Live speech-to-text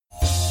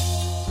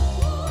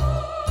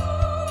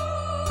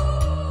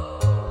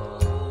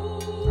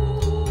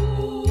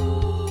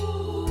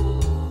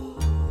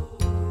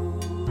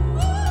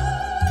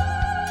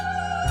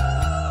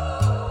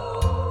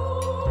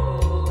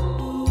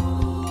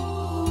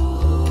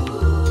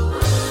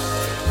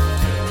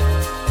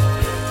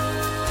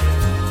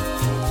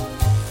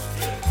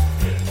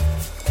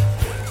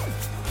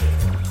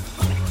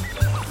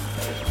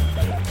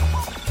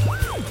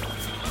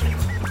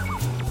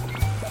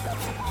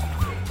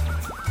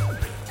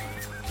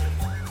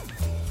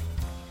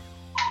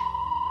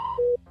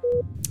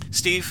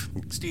Steve,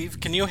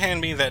 can you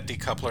hand me that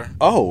decoupler?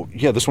 Oh,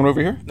 yeah, this one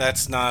over here?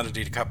 That's not a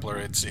decoupler.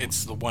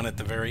 It's the one at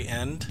the very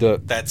end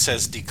that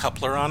says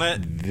decoupler on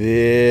it.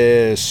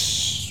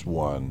 This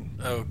one.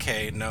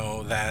 Okay,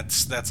 no,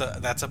 that's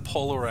a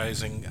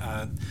polarizing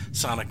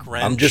sonic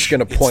wrench. I'm just going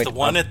to point. It's the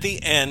one at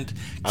the end.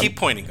 Keep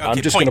pointing. Okay, I'm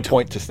just going to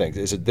point to things.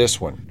 Is it this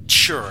one?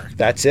 Sure.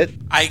 That's it?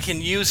 I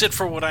can use it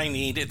for what I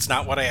need. It's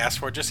not what I asked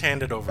for. Just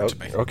hand it over to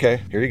me.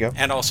 Okay, here you go.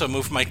 And also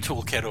move my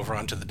toolkit over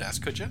onto the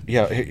desk, could you?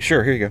 Yeah,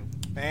 sure, here you go.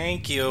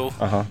 Thank you.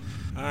 Uh-huh.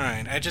 All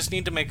right, I just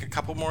need to make a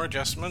couple more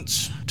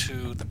adjustments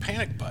to the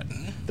panic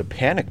button. The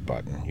panic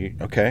button?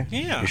 Okay.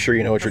 Yeah. You sure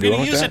you know what you're doing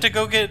with that? I'm going to use it to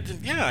go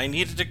get... Yeah, I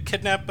needed to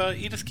kidnap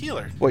Edith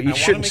Keeler. Well, you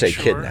shouldn't say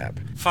kidnap.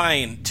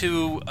 Fine.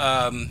 To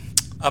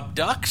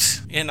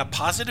abduct in a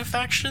positive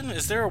fashion?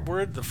 Is there a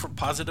word for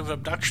positive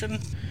abduction?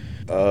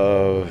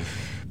 I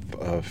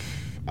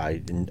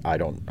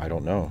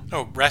don't know.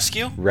 Oh,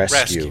 rescue?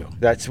 Rescue.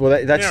 That's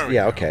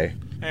yeah, okay.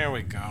 There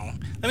we go.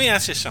 Let me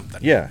ask you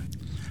something. Yeah.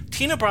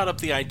 Tina brought up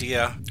the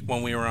idea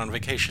when we were on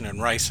vacation in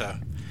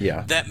Risa.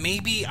 Yeah. That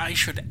maybe I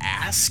should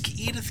ask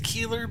Edith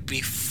Keeler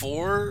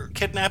before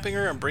kidnapping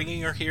her and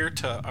bringing her here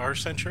to our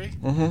century.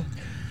 Mm-hmm.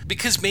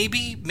 Because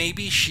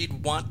maybe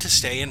she'd want to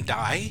stay and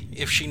die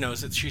if she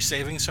knows that she's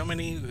saving so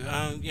many,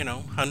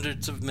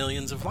 hundreds of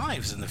millions of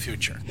lives in the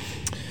future.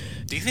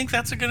 Do you think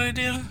that's a good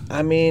idea?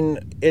 I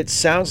mean, it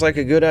sounds like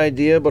a good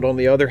idea, but on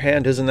the other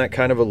hand, isn't that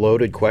kind of a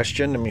loaded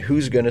question? I mean,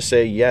 who's going to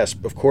say, yes,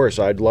 of course,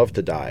 I'd love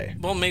to die?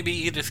 Well, maybe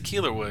Edith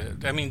Keeler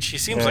would. I mean, she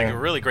seems like a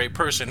really great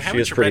person.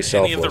 Haven't you read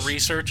any of the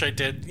research I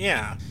did?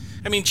 Yeah.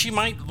 I mean, she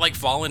might,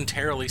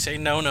 voluntarily say,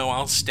 no,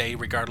 I'll stay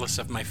regardless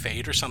of my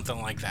fate or something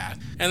like that.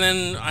 And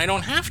then I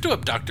don't have to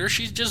abduct her.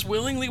 She's just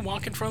willingly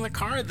walk in front of the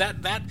car.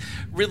 That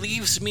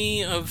relieves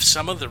me of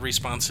some of the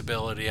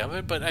responsibility of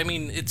it. But, I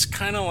mean, it's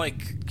kind of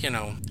like,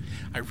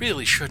 I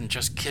really shouldn't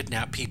just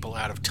kidnap people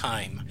out of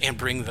time and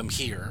bring them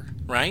here,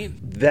 right?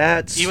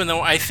 Even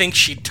though I think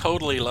she'd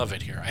totally love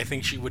it here. I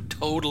think she would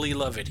totally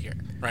love it here,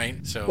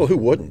 right? So. Well, who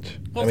wouldn't?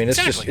 Well, I mean,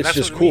 exactly. it's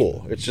just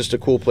cool. It's just a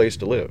cool place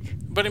to live.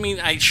 But I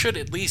mean, I should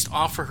at least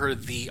offer her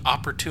the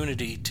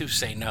opportunity to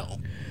say no.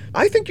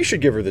 I think you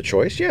should give her the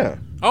choice, yeah.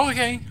 Oh,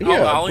 okay.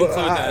 Yeah, I'll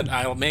include that.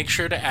 I'll make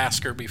sure to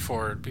ask her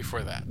before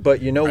that.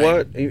 But you know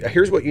what?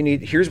 Here's what you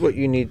need. Here's what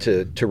you need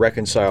to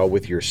reconcile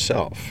with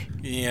yourself.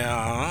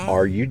 Yeah.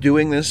 Are you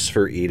doing this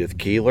for Edith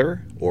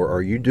Keeler, or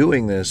are you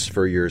doing this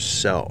for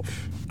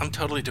yourself? I'm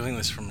totally doing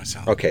this for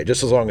myself. Okay,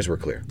 just as long as we're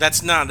clear.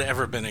 That's not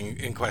ever been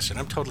in question.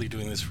 I'm totally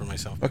doing this for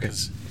myself. Okay.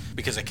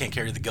 Because I can't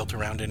carry the guilt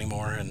around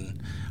anymore, and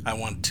I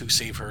want to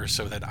save her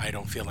so that I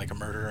don't feel like a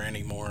murderer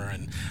anymore.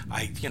 And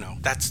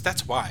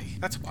that's why.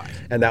 That's why.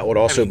 And that would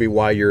also be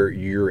why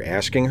you're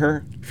asking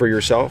her for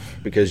yourself,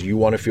 because you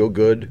want to feel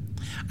good.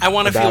 I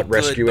want to feel good,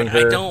 rescuing but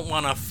her. I don't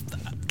want to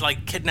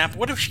kidnap.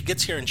 What if she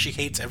gets here and she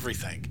hates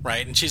everything,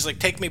 right? And she's like,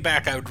 take me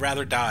back. I would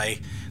rather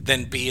die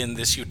than be in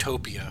this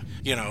utopia,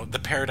 the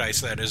paradise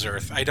that is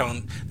Earth.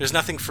 There's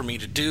nothing for me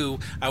to do.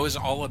 I was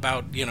all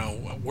about,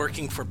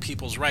 working for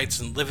people's rights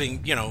and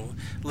living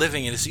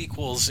as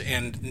equals.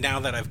 And now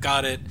that I've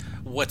got it,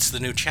 what's the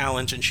new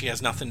challenge? And she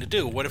has nothing to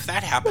do. What if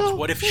that happens? Well,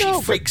 what if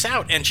she freaks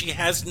out and she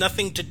has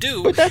nothing to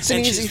do? But that's an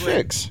easy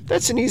fix.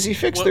 That's an easy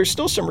fix. Well, there's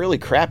still some really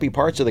crappy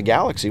parts of the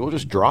galaxy. We'll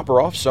just drop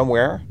her off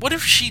somewhere. What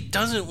if she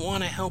doesn't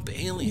want to help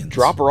aliens?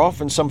 Drop her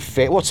off in some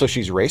so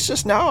she's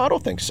racist? No, I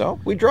don't think so.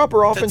 We drop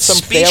her off in some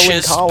failing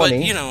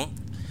colony. But,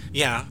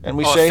 yeah. And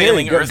we say,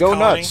 hey, go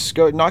nuts.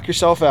 Go knock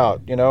yourself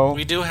out,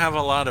 We do have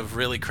a lot of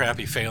really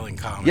crappy failing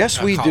colonies.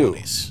 Yes, we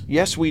colonies. Do.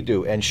 Yes, we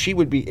do. And she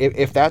would be,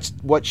 if that's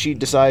what she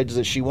decides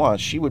that she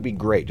wants, she would be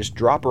great. Just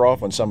drop her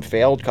off on some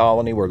failed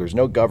colony where there's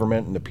no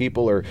government and the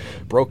people are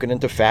broken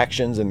into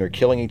factions and they're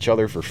killing each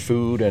other for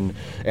food and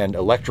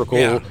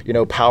electrical,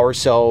 power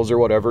cells or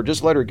whatever.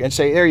 Just let her and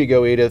say, there you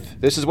go, Edith.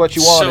 This is what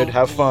you wanted.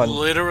 Have fun.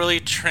 Literally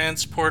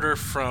transport her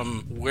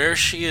from where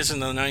she is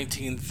in the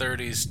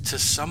 1930s to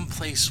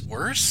someplace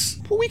worse?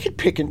 Well, we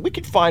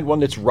could find one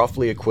that's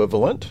roughly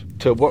equivalent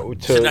to what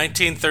to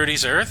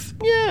 1930s Earth.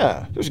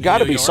 Yeah, there's got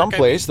to be some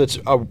place that's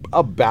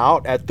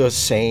about at the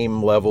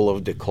same level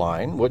of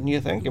decline, wouldn't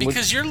you think?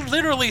 Because you're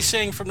literally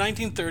saying from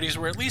 1930s,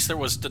 where at least there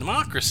was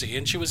democracy,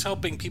 and she was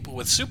helping people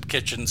with soup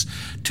kitchens,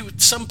 to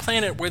some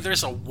planet where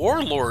there's a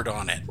warlord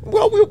on it.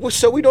 Well,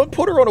 so we don't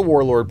put her on a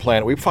warlord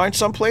planet. We find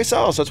someplace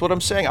else. That's what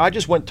I'm saying. I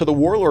just went to the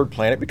warlord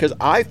planet because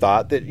I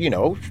thought that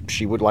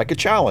she would like a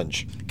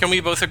challenge. Can we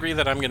both agree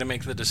that I'm going to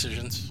make the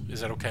decisions?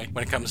 Is that okay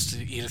when it comes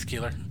to Edith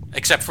Keeler?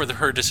 Except for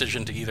her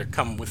decision to either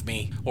come with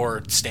me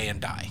or stay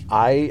and die.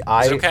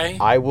 Is it okay?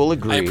 I will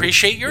agree. I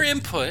appreciate your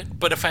input,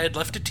 but if I had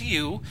left it to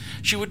you,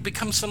 she would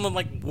become someone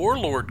like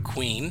Warlord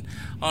Queen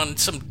on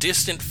some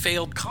distant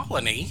failed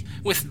colony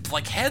with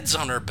heads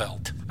on her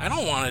belt. I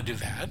don't want to do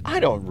that. I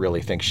don't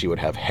really think she would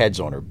have heads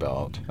on her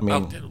belt. I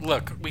mean,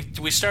 look,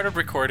 we started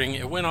recording.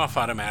 It went off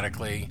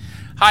automatically.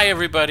 Hi,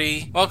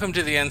 everybody. Welcome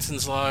to the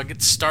Ensign's Log.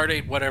 It's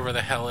Stardate whatever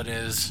the hell it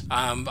is.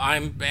 I'm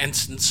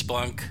Ensign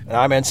Splunk. And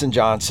I'm Ensign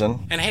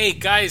Johnson. And hey,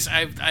 guys,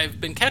 I've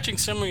been catching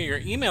some of your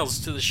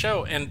emails to the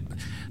show, and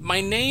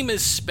my name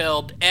is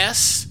spelled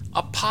S-P-L-U-N-K.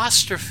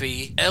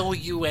 apostrophe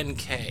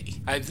Lunk.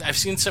 I've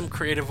seen some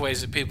creative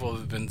ways that people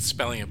have been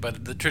spelling it,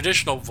 but the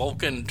traditional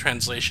Vulcan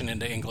translation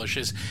into English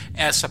is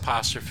S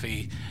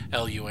apostrophe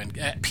Plunk.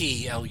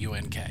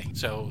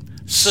 So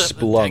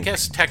Splunk. I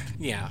guess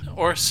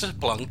or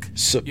Splunk.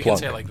 Splunk. You can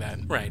say it like that,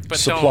 right? But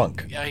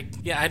Splunk.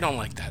 I don't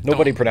like that.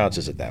 Nobody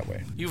pronounces it that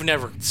way. You've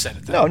never said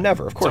it that No, way.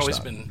 never. Of course it's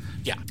always not. been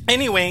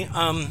Anyway,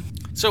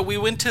 so we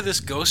went to this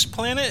ghost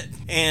planet,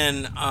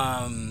 and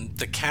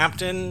the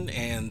captain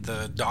and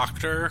the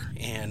doctor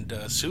and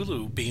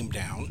Sulu beamed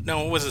down.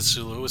 No, it wasn't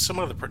Sulu. It was some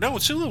other person. No,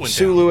 Sulu went down.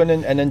 Sulu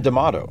and then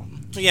D'Amato.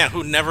 Yeah,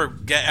 who never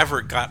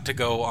ever got to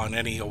go on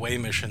any away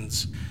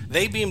missions.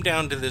 They beamed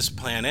down to this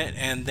planet,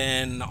 and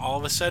then all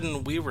of a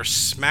sudden we were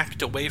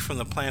smacked away from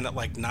the planet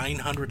like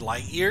 900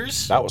 light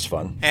years. That was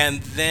fun.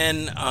 And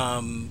then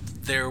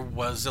there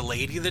was a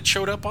lady that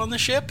showed up on the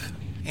ship,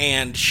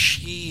 and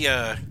she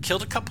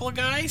killed a couple of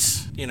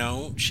guys.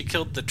 She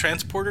killed the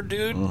transporter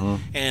dude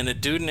and a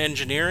dude in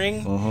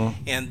engineering.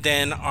 And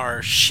then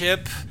our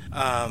ship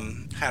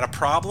had a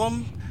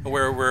problem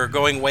where we're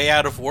going way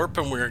out of warp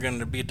and we were going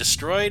to be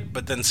destroyed,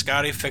 but then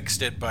Scotty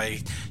fixed it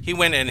he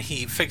went and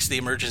he fixed the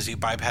emergency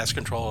bypass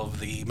control of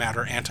the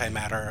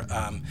antimatter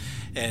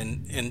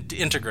and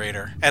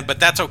integrator. But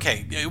that's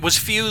okay. It was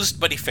fused,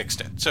 but he fixed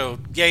it. So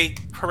yay,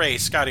 hooray,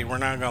 Scotty, we're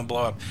not going to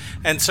blow up.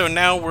 And so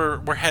now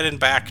we're heading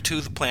back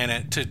to the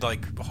planet to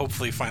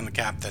hopefully find the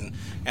captain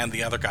and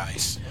the other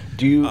guys.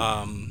 Do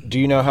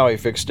you know how he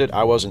fixed it?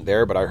 I wasn't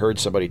there, but I heard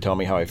somebody tell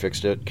me how he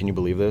fixed it. Can you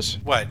believe this?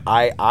 What?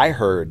 I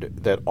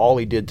heard that all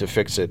he did to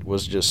fix it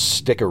was just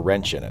stick a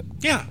wrench in it.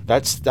 Yeah.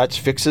 That's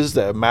fixes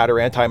the matter,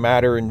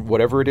 antimatter, and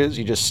whatever it is.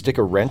 You just stick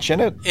a wrench in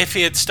it. If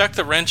he had stuck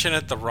the wrench in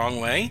it the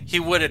wrong way, he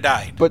would have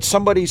died. But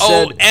somebody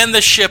said... Oh, and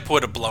the ship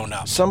would have blown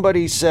up.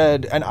 Somebody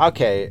said, and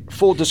okay,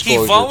 full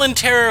disclosure... He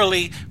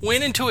voluntarily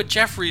went into a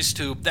Jeffries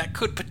tube that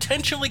could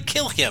potentially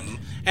kill him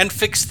and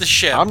fix the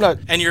ship.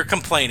 And you're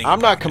complaining. I'm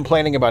not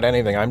complaining about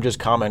anything. I'm just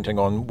commenting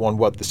on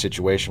what the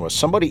situation was.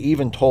 Somebody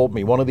even told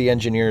me, one of the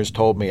engineers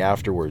told me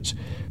afterwards,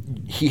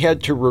 he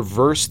had to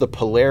reverse the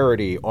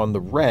polarity on the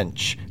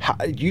wrench.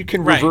 You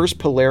can reverse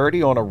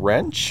polarity on a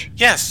wrench?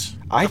 Yes.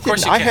 I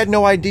had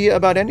no idea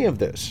about any of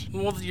this.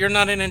 Well, you're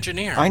not an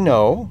engineer. I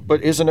know,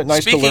 but isn't it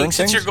nice to learn things?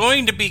 Since you're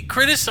going to be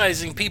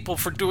criticizing people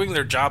for doing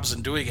their jobs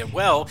and doing it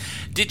well,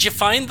 did you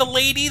find the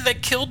lady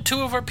that killed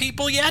 2 of our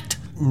people yet?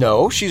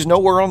 No, she's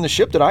nowhere on the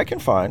ship that I can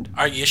find.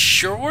 Are you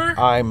sure?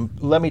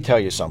 Let me tell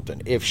you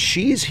something. If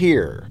she's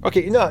here...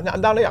 Okay, no,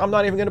 I'm not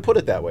even going to put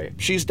it that way.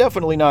 She's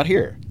definitely not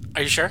here.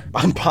 Are you sure?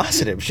 I'm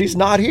positive. She's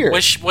not here.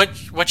 What's she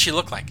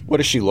look like? What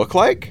does she look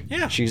like?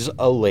 Yeah. She's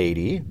a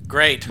lady.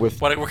 Great. With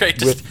dark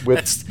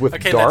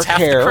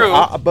hair.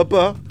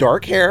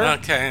 Dark hair.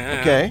 Okay.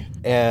 Okay.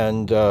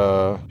 And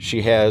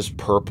she has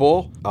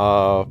purple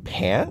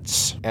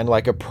pants and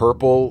like a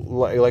purple,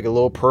 like a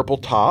little purple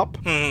top.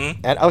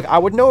 Mm-hmm. And I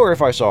would know her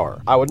if I saw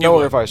her.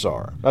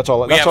 That's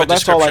all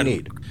I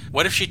need.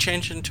 What if she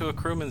changed into a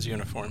crewman's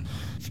uniform?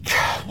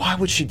 Why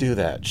would she do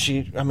that?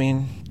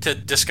 To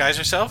disguise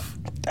herself?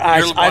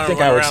 I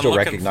think I would still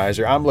recognize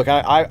her.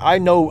 I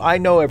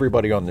know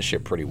everybody on the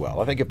ship pretty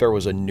well. I think if there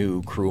was a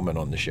new crewman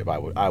on the ship, I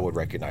would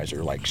recognize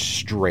her like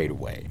straight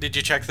away. Did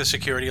you check the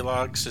security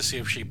logs to see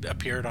if she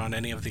appeared on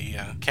any of the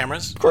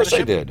cameras? Of course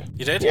I did.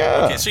 You did?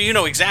 Yeah. Okay, so you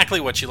know exactly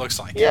what she looks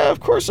like. Yeah, of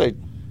course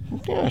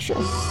yeah, sure.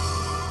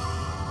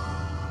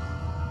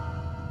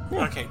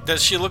 Yeah. Okay.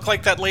 Does she look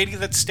like that lady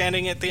that's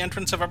standing at the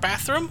entrance of our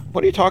bathroom?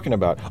 What are you talking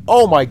about?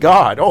 Oh my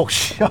God! Oh,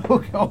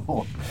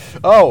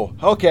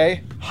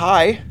 okay.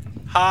 Hi.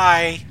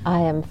 Hi. I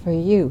am for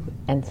you,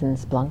 Ensign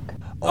Splunk.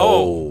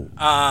 Oh.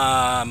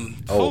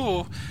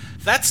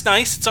 That's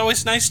nice. It's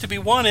always nice to be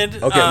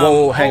wanted. Okay,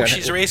 whoa, hang on.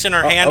 She's raising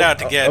her hand out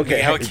to get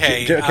me.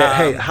 Okay.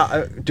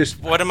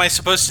 Just. What am I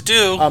supposed to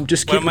do?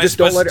 Just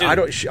don't let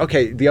her.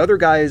 Okay, the other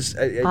guys.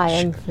 I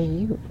am for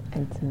you,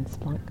 Ensign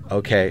Splunk.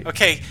 Okay.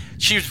 Okay,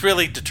 she's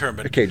really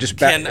determined. Okay, just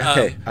back.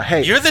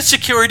 Hey. You're the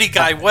security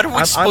guy. What are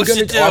we supposed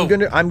to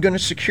do? I'm gonna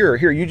secure.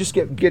 Here, you just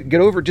get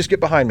over. Just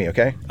get behind me,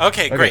 okay?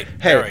 Okay, great.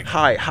 Hey, right.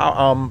 Hi.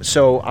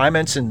 So I'm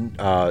Ensign.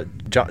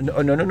 John,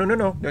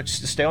 no.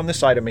 Just stay on this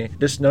side of me.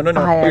 No.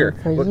 I Here.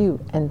 am for you,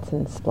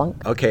 Ensign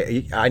Splunk.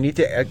 Okay, I need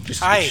to.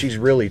 Hi. She's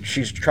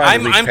trying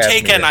to reach I'm past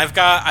taken. me. I've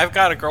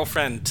got a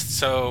girlfriend.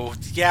 So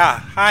yeah.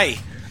 Hi.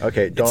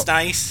 Okay. It's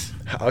nice.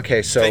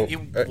 Okay, so that you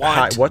want.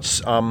 Hi,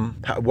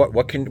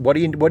 what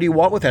do you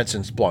want with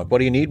Ensign Splunk? What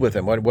do you need with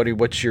him?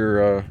 What's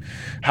your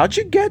how'd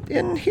you get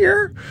in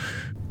here?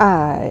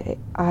 I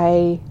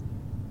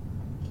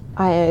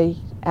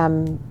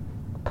am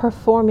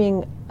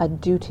performing a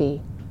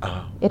duty.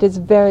 It is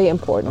very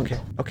important.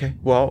 Okay.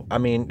 Well, I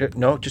mean,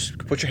 no, just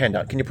put your hand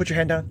down. Can you put your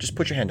hand down? Just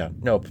put your hand down.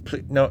 No,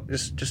 please, no,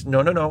 just no.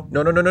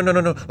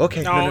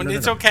 Okay. No,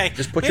 it's okay.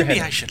 Just put your hand.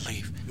 Maybe I should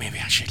leave.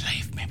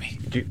 Maybe.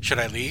 Should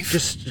I leave?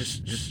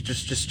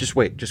 Just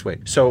wait.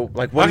 So,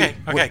 like, what do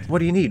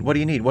you need? What do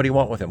you need? What do you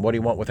want with him? What do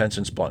you want with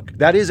Ensign Splunk?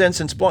 That is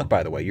Ensign Splunk,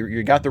 by the way.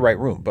 You got the right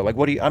room. But like,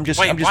 what do you?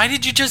 Why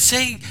did you just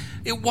say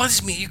it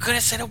was me? You could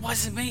have said it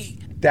wasn't me.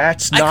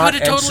 That's I not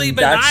could have totally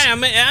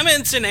Ensign. been. I'm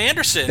Ensign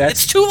Anderson.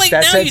 That's- It's too late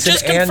that's now. You Ensign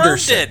just confirmed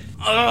Anderson.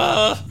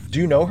 it. Do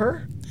you know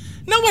her?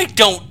 No, I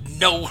don't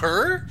know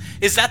her.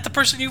 Is that the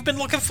person you've been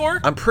looking for?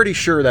 I'm pretty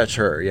sure that's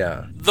her,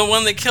 yeah. The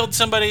one that killed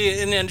somebody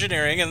in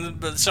engineering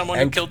and someone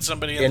who killed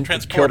somebody in the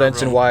transporter killed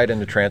Ensign room. White in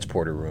the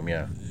transporter room,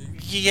 yeah.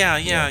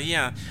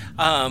 Yeah.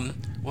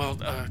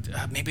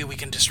 Maybe we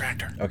can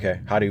distract her. Okay,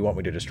 how do you want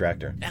me to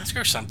distract her? Ask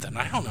her something.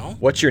 I don't know.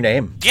 What's your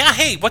name? Yeah,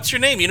 hey, what's your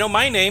name? You know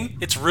my name.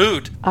 It's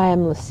rude. I am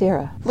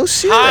Lucira.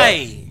 Lucira.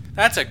 Hi.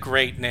 That's a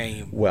great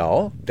name.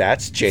 Well,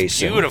 that's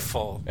Jason.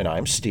 Beautiful. And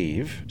I'm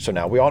Steve, so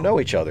now we all know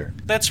each other.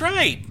 That's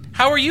right.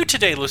 How are you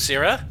today,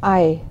 Lucira?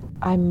 I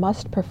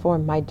must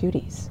perform my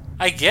duties.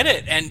 I get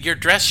it, and you're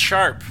dressed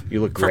sharp.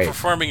 You look great. For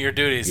performing your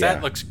duties. Yeah.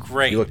 That looks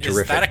great. You look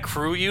terrific. Is that a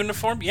crew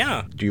uniform?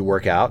 Yeah. Do you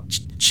work out?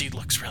 She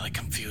looks really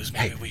confused.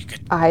 Maybe we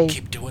could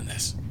keep doing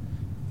this.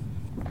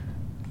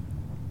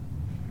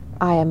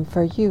 I am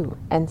for you,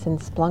 Ensign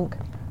Splunk.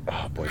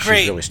 Oh boy, Great.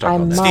 she's really stuck I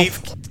on that.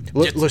 must.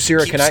 Steve,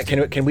 Lucira, keep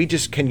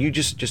can you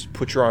just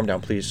put your arm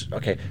down, please?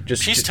 Okay,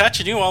 She's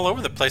touching you all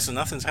over the place, and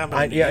nothing's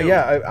happening. to you.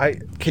 I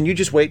can you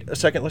just wait a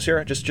second,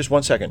 Lucira? Just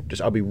 1 second.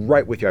 I'll be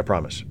right with you, I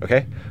promise.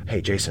 Okay?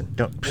 Hey, Jason,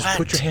 don't just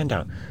put your hand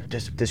down.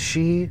 Does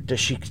she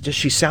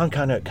sound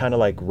kind of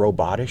like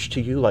robotish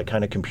to you, like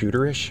kind of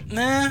computerish?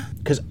 Nah.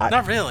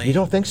 Not really. You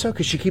don't think so?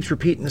 Because she keeps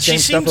repeating the She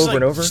same stuff seems over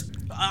and like- over.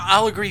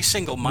 I'll agree,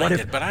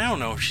 single-minded, but I don't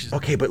know if she's.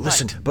 Okay, but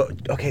listen.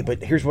 Right.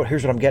 But here's what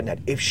I'm getting at.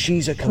 If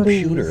she's a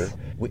computer,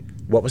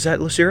 what was that,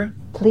 Lucira?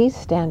 Please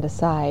stand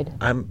aside.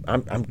 I'm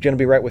gonna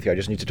be right with you. I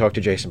just need to talk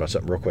to Jason about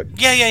something real quick.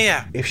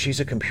 Yeah. If she's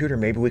a computer,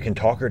 maybe we can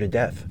talk her to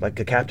death, like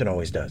the captain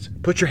always does.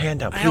 Put your hand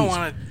down,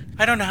 please.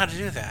 I don't know how to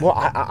do that. Well,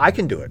 I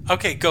can do it.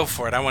 Okay, go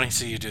for it. I want to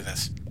see you do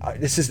this.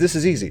 This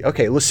is easy.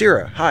 Okay,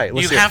 Lucira. Hi,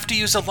 Lucira. You have to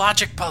use a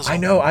logic puzzle. I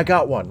know. I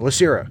got one.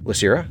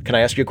 Lucira, can I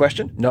ask you a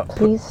question? No.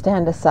 Please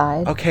stand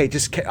aside. Okay,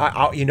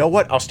 you know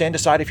what? I'll stand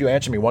aside if you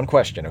answer me one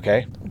question.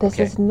 Okay. This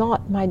is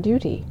not my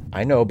duty.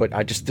 I know, but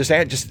I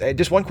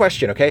just one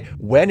question. Okay.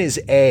 When is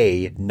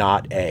A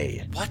not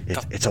A? What?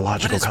 It's a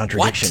logical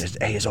contradiction.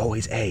 A is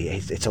always A.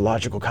 It's a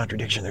logical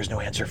contradiction. There's no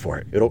answer for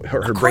it.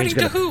 Her brain's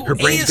gonna. Who? Her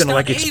brain's gonna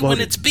like A explode.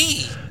 when it's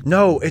B.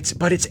 No, it's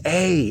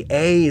A.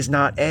 A is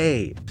not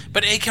A.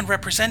 But A can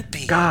represent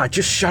B. God,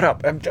 just shut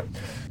up.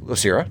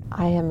 Lucira?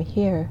 I am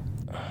here.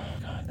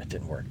 God, that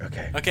didn't work.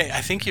 Okay. Okay,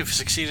 I think you've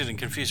succeeded in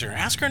confusing her.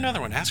 Ask her another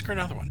one.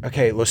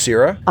 Okay,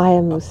 Lucira? I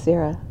am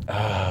Lucira.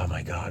 Oh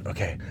my God.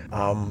 Okay.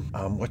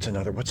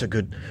 What's a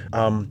good?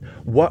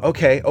 What?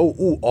 Okay.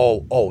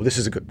 Oh. This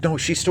is a good. No,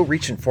 she's still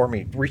reaching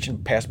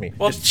past me.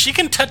 Well, she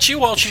can touch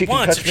you all she She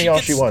wants. can touch me all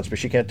she wants, but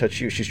she can't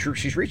touch you.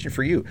 She's reaching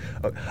for you.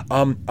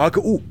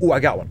 I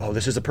got one. Oh,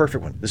 this is the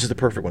perfect one. This is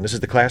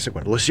the classic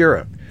one.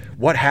 Lucira,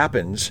 what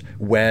happens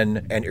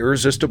when an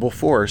irresistible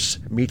force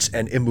meets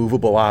an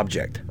immovable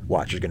object?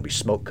 Watch, there's going to be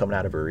smoke coming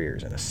out of her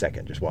ears in a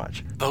second. Just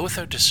watch. Both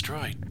are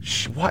destroyed.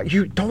 What?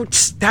 You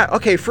don't.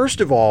 Okay,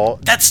 first of all.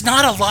 That's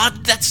not a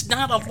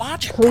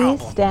logic Please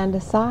problem. stand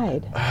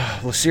aside.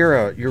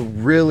 Lucira, you're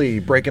really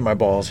breaking my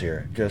balls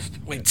here. Just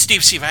Wait,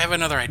 Steve, I have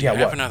another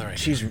idea.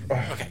 She's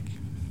Okay.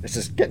 This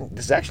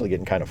is actually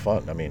getting kind of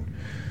fun. I mean,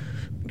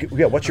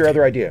 yeah. What's your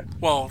other idea?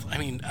 Well, I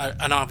mean,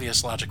 an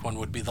obvious logic one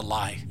would be the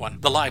lie one.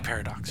 The lie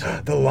paradox.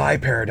 The lie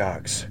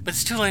paradox. But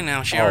it's too late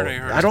now. She already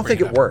heard us I don't think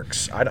bring it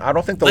works. I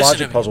don't think the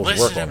logic puzzles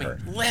work on her.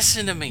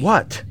 Listen to me.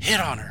 What? Hit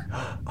on her.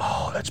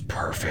 Oh, that's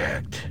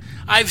perfect.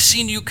 I've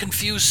seen you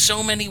confuse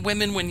so many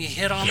women when you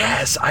hit on them.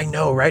 Yes, I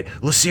know, right?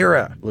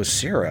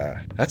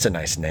 Lucira. That's a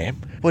nice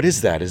name. What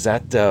is that? Is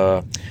that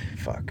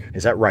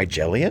Is that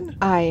Rigelian?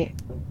 I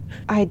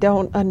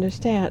don't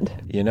understand.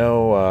 You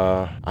know,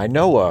 I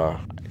know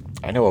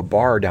a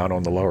bar down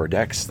on the lower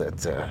decks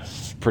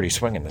that's pretty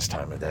swinging this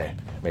time of day.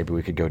 Maybe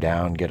we could go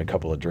down, get a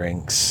couple of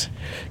drinks,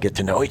 get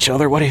to know each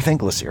other. What do you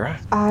think, Lucira?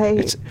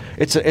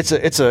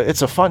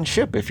 It's a fun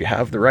ship if you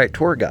have the right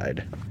tour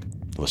guide.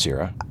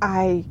 Lucira?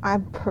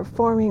 I'm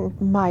performing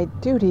my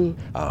duty.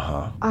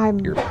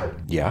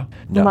 Yeah?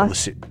 No,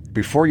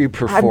 before you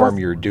perform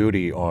your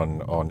duty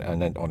on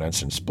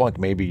Ensign Splunk,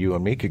 maybe you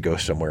and me could go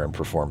somewhere and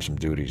perform some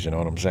duties, you know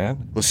what I'm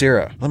saying?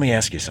 Lucira, let me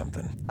ask you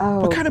something. Oh,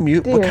 what kind of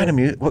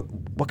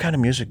what kind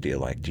of music do you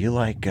like? Do you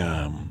like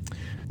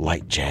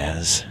light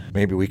jazz?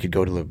 Maybe we could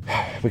go to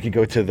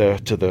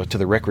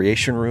the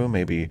recreation room,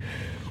 maybe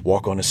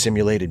walk on a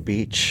simulated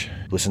beach,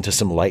 listen to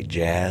some light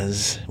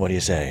jazz. What do you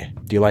say?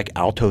 Do you like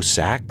alto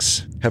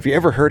sax? Have you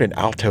ever heard an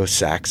alto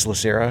sax,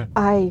 Lucira?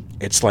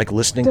 It's like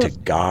listening to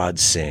God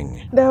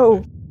sing.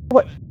 No.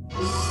 What?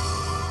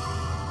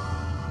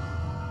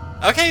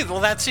 Okay, well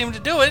that seemed to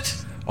do it.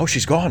 Oh,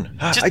 she's gone.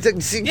 I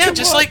didn't see. Yeah,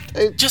 just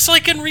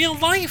like in real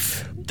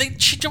life.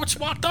 She just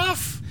walked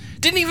off.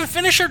 Didn't even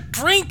finish her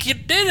drink. You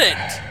did it.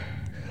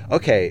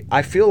 Okay,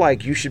 I feel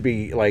like you should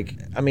be like.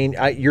 I mean,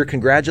 you're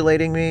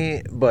congratulating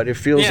me, but it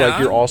feels like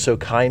you're also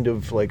kind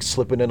of like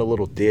slipping in a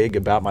little dig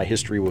about my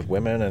history with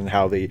women and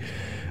how they.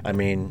 I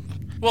mean.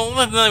 Well,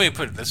 let me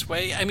put it this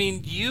way. I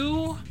mean,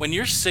 when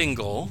you're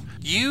single,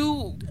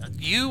 you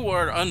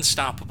are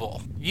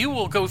unstoppable. You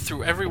will go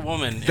through every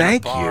woman in a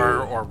Thank bar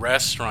you. or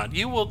restaurant.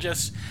 You will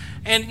just,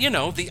 and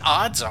the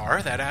odds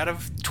are that out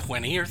of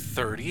 20 or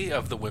 30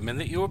 of the women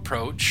that you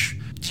approach,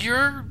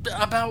 you're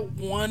about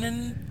 1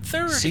 in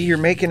 30. See, you're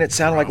making it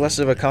sound like less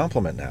of a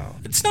compliment now.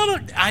 It's not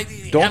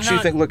a. Don't you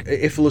think? Look,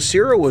 if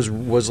Lucira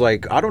was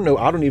like, I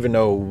don't even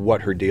know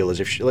what her deal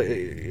is.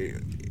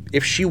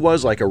 If she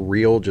was like a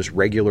real, just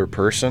regular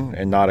person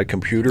and not a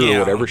computer or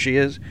whatever she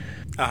is,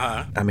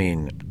 I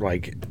mean,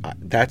 like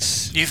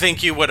that's. You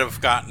think you would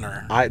have gotten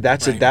her?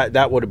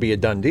 That would be a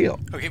done deal.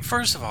 Okay,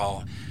 first of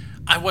all,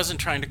 I wasn't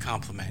trying to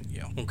compliment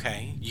you.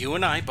 Okay, you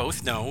and I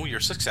both know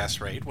your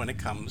success rate when it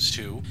comes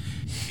to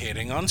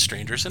hitting on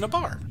strangers in a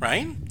bar,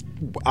 right?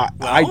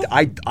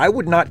 I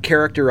would not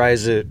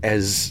characterize it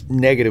as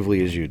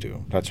negatively as you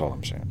do. That's all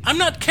I'm saying. I'm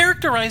not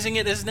characterizing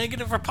it as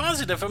negative or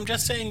positive. I'm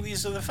just saying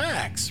these are the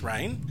facts,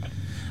 right?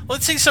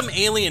 Let's say some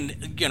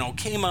alien,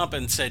 came up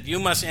and said, you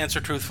must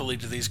answer truthfully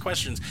to these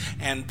questions.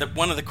 And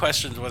one of the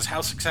questions was, how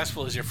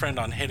successful is your friend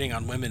on hitting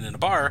on women in a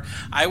bar?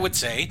 I would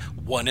say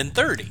 1 in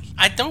 30.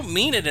 I don't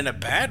mean it in a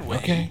bad way.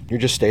 Okay. You're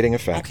just stating a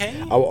fact. Okay.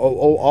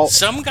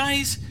 Some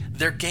guys,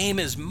 their game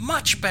is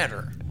much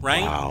better,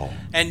 right? Wow.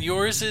 And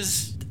yours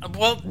is,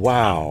 well.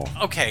 Wow.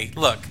 Okay,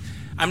 look.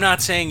 I'm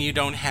not saying you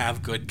don't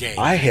have good game.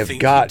 I have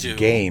got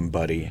game,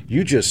 buddy.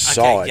 You just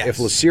saw it. Yes. If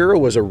Lucira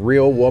was a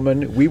real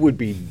woman, we would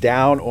be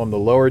down on the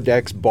lower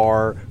decks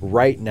bar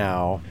right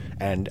now.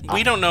 And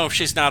we don't know if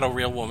she's not a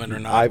real woman or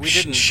not. I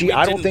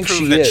don't think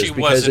she is she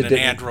because wasn't an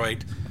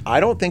android. I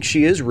don't think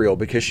she is real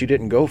because she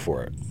didn't go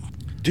for it.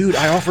 Dude,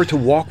 I offered to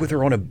walk with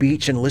her on a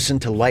beach and listen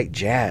to light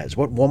jazz.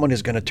 What woman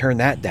is going to turn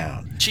that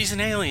down? She's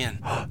an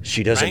alien.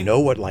 She doesn't know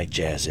what light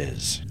jazz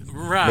is.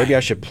 Right. Maybe I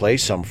should play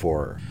some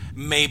for her.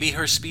 Maybe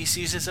her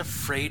species is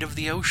afraid of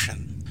the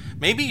ocean.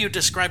 Maybe you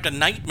described a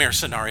nightmare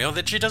scenario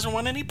that she doesn't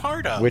want any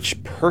part of.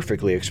 Which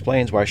perfectly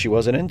explains why she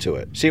wasn't into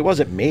it. See, it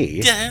wasn't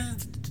me.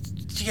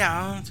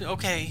 Yeah,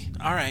 okay,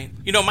 all right.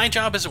 My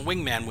job as a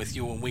wingman with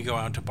you when we go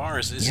out to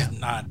bars is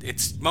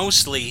it's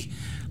mostly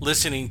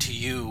listening to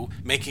you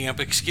making up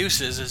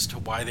excuses as to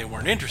why they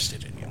weren't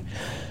interested in you.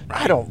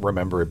 Right? I don't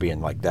remember it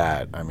being like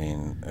that. I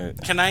mean...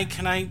 Can I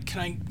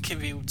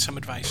give you some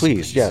advice?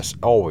 Please, yes,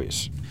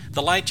 always.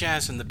 The light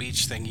jazz and the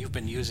beach thing, you've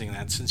been using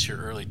that since your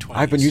early 20s.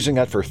 I've been using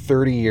that for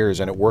 30 years,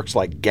 and it works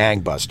like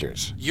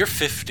gangbusters. You're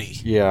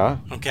 50. Yeah.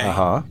 Okay.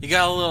 Uh-huh. You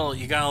got a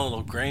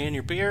little gray in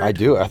your beard. I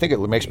do. I think it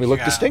makes me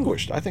look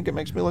distinguished. I think it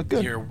makes me look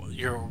good.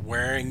 You're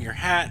wearing your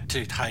hat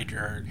to hide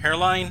your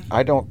hairline.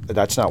 I don't.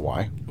 That's not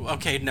why.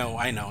 Okay, no,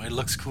 I know. It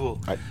looks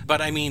cool. But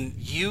I mean,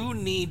 you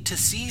need to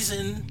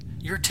season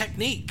your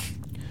technique.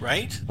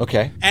 Right?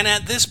 Okay. And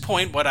at this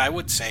point, what I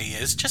would say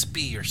is just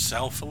be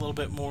yourself a little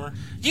bit more.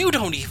 You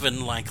don't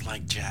even like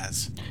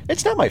jazz.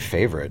 It's not my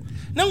favorite.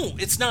 No,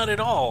 it's not at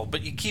all.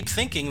 But you keep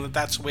thinking that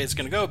that's the way it's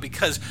going to go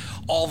because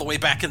all the way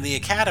back in the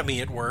academy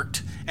it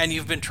worked, and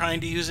you've been trying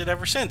to use it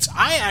ever since.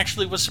 I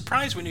actually was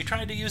surprised when you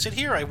tried to use it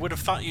here. I would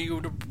have thought you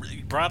would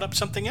have brought up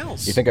something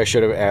else. You think I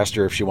should have asked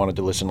her if she wanted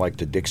to listen like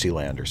to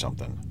Dixieland or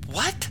something?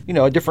 What?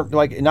 A different,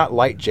 like, not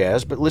light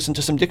jazz, but listen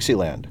to some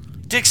Dixieland.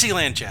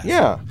 Dixieland jazz.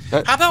 Yeah.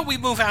 How about we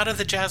move out of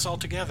the jazz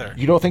altogether?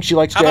 You don't think she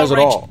likes jazz at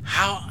all?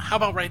 How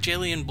about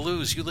Rigelian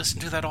blues? You listen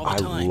to that all the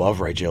time. I love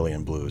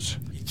Rigelian blues.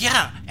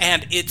 Yeah,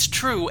 and it's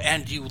true,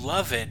 and you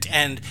love it.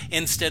 And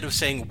instead of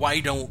saying,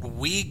 why don't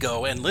we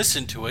go and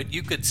listen to it,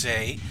 you could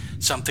say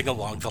something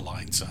along the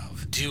lines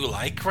of, do you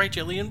like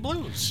Rigelian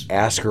blues?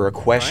 Ask her a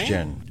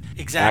question. Right?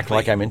 Exactly. Act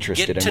like I'm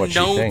interested in what she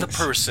thinks. Get to know the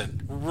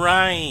person.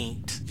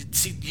 Right.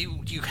 See,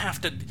 you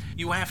have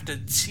to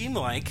seem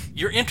like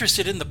you're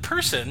interested in the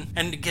person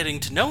and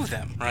getting to know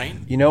them, right?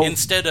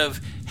 Instead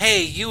of,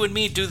 hey, you and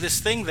me do this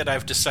thing that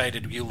I've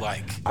decided you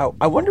like.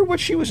 I wonder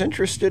what she was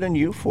interested in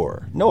you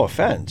for. No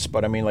offense,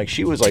 but I mean, like,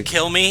 she was like... To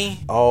kill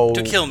me? Oh,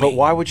 to kill me. But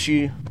why would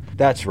she...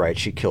 That's right,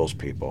 she kills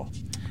people.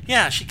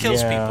 Yeah, she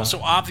kills people. So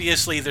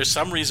obviously there's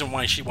some reason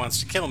why she wants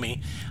to kill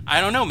me.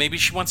 I don't know. Maybe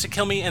she wants to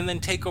kill me and then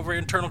take over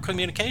internal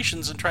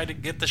communications and try to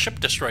get the ship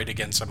destroyed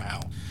again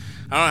somehow.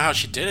 I don't know how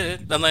she did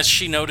it, unless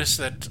she noticed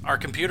that our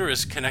computer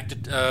is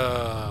connected.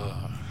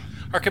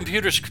 Our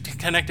computer's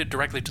connected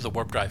directly to the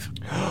warp drive.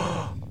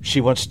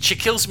 She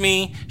kills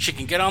me. She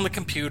can get on the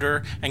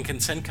computer and can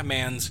send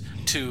commands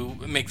to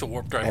make the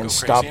warp drive go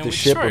crazy stop the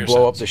ship and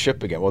blow up the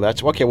ship again. Well,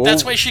 that's okay. Well,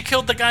 that's why she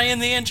killed the guy in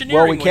the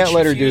engineering. Well, we can't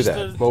let her do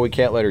that. Well, we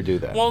can't let her do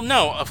that. Well,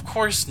 no, of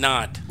course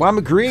not. Well, I'm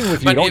agreeing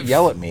with you. But Don't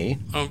yell at me.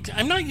 Okay,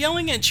 I'm not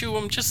yelling at you.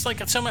 I'm just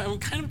like I'm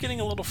kind of getting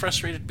a little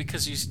frustrated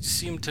because you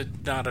seem to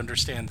not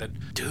understand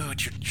that,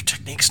 dude. Your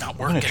technique's not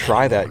working. I'm gonna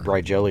try that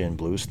Rigelian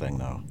blues thing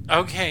though.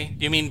 Okay,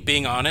 you mean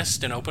being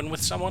honest and open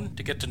with someone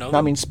to get to know them?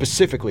 I mean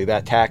specifically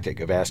that tactic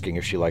of asking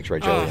if she likes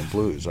Rigelian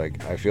blues.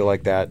 Like, I feel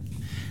like that.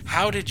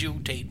 How did you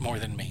date more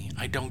than me?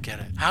 I don't get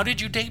it. How did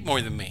you date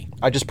more than me?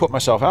 I just put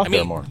myself out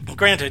there more.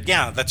 Granted,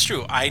 yeah, that's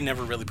true. I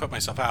never really put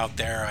myself out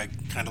there. I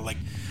kind of like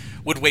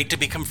would wait to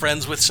become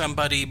friends with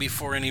somebody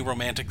before any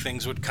romantic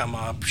things would come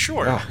up.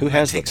 Sure, Who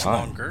has it takes the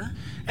time? longer.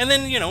 And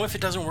then, if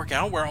it doesn't work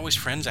out, we're always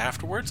friends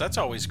afterwards. That's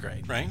always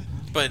great, right?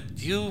 But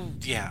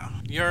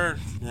you're...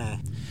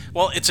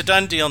 Well, it's a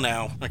done deal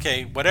now,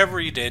 okay? Whatever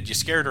you did, you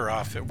scared her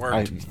off. It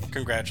worked.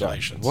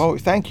 Congratulations. Well,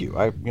 thank you.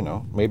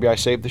 Maybe I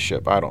saved the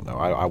ship. I don't know.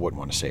 I wouldn't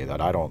want to say that.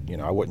 I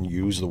wouldn't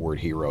use the word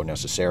hero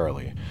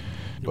necessarily.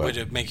 But would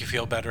it make you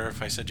feel better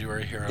if I said you were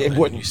a hero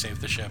and you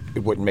saved the ship?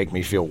 It wouldn't make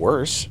me feel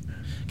worse.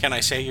 Can I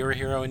say you're a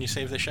hero and you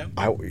saved the ship?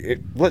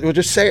 We'll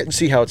just say it and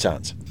see how it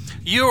sounds.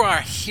 You are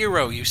a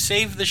hero. You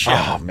saved the ship.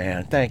 Oh,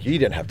 man, thank you. You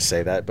didn't have to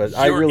say that, but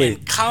Your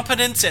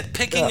incompetence at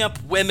picking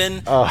up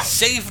women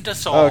saved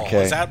us all.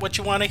 Okay. Is that what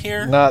you want to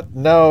hear?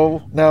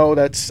 No,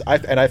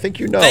 I think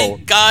you know.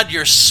 Thank God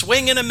your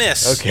swing and a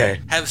miss Okay.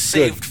 have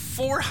saved Good.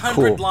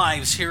 400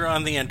 lives here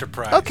on the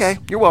Enterprise. Okay,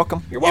 you're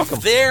welcome. You're welcome.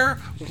 If there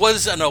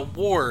was an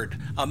award,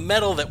 a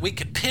medal that we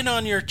could pin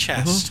on your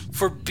chest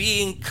for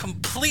being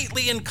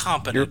completely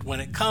incompetent when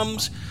it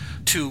comes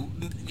to,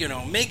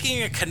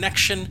 making a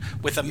connection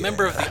with a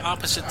member of the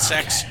opposite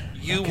sex,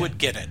 you would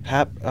get it.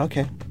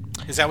 Okay.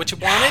 Is that what you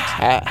wanted?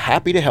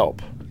 Happy to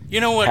help. You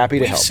know what? Happy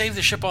to We help. save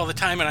the ship all the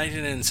time, and I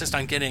didn't insist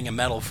on getting a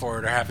medal for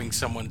it or having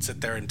someone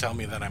sit there and tell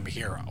me that I'm a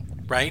hero.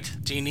 Right?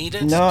 Do you need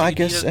it? No, I need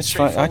guess it it's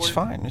fine. It's straightforward?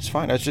 fine. It's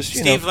fine. It's just,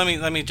 Steve,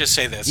 let me just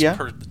say this. Yeah?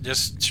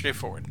 Just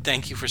straightforward.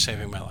 Thank you for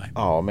saving my life.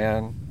 Oh,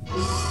 man.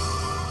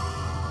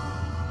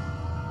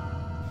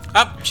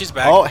 Oh, she's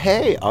back. Oh,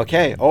 hey.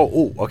 Okay.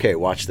 Okay.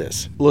 Watch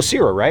this.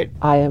 Lucira, right?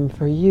 I am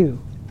for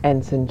you,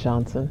 Ensign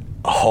Johnson.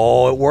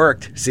 Oh, it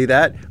worked. See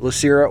that?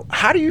 Lucira,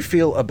 how do you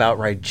feel about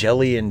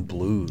Rigelian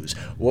blues?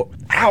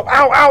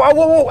 Ow,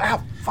 whoa,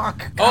 ow,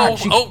 fuck. God,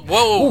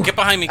 whoa, get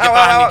behind me,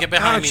 get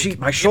behind me.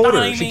 My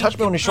shoulder. She touched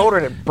me on the shoulder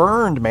and it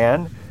burned,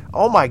 man.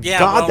 Oh my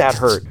God, that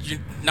hurt. You're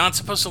not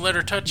supposed to let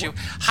her touch you.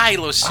 Hi,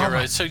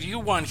 Lucira. So you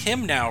want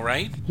him now,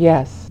 right?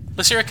 Yes.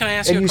 Lucira, can I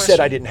ask you a question? And you said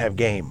I didn't have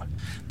game.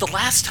 The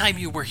last time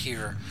you were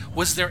here,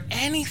 was there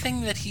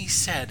anything that he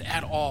said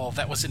at all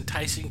that was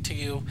enticing to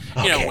you?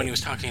 Okay. You know, when he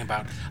was talking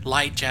about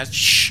light jazz.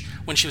 Shh.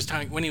 When he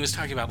was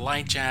talking about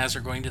light jazz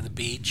or going to the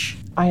beach.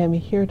 I am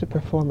here to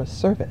perform a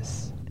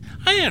service.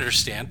 I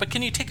understand, but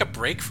can you take a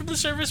break from the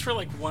service for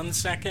like 1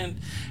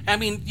 second? I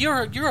mean, you're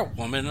a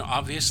woman,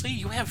 obviously.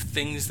 You have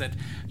things that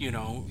you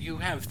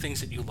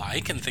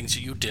like and things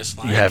that you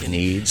dislike. You have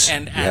needs.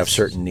 And you have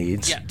certain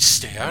needs. Yeah,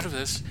 stay out of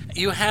this.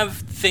 You have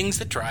things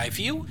that drive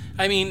you.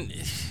 I mean,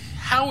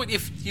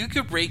 if you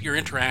could rate your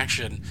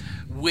interaction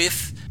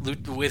with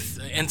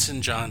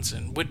Ensign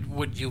Johnson,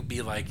 would you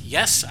be like,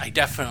 yes, I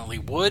definitely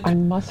would? I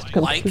must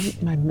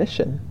complete my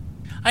mission.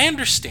 I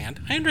understand.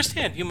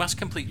 You must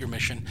complete your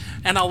mission,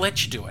 and I'll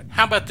let you do it.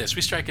 How about this?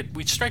 We strike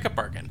a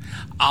bargain.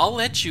 I'll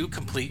let you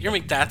complete your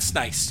mission. That's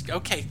nice.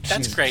 Okay,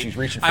 that's great. She's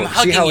reaching for I'm it.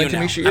 hugging See how you into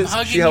now. me she I'm is?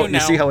 hugging you now. You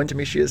see how into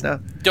me she is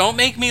now? Don't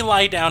make me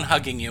lie down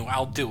hugging you.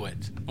 I'll do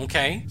it.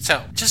 Okay?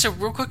 So, just a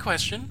real quick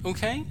question,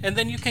 okay? And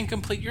then you can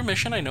complete your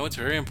mission. I know it's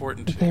very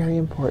important. Very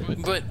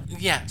important. But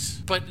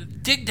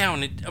dig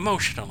down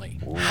emotionally.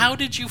 How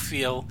did you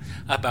feel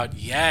about,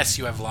 yes,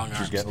 you have long arms.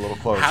 She's getting a little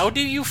close. How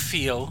do you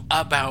feel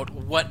about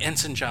what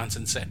Ensign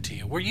Johnson said to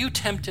you? Were you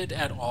tempted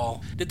at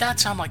all? Did that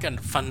sound like a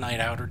fun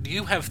night out? Or do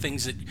you have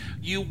things that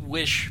you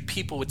wish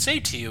people would say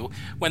to you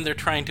when they're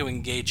trying to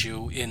engage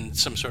you in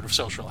some sort of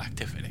social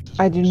activity?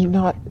 I do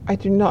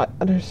not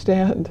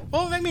understand.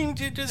 Well, I mean,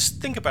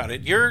 just think about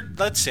it.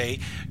 Let's say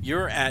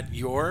you're at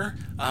your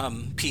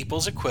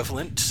people's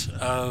equivalent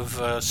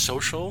of a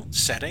social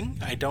setting.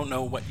 I don't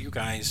know what you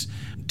guys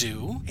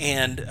do.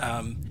 And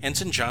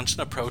Ensign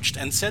Johnson approached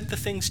and said the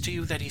things to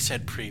you that he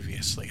said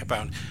previously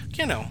about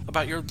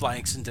your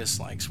likes and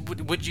dislikes.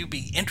 Would you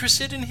be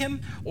interested in him,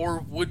 or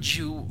would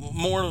you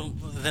more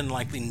than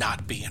likely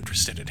not be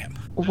interested in him?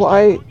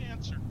 Why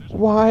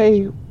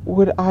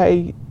would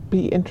I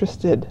be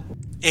interested?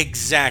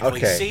 Exactly.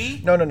 Okay.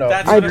 See? No.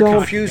 That's I what I'm don't- talking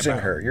Confusing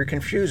about. her. You're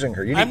confusing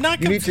her. I'm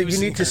not You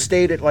confusing need to her.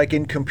 state it like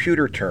in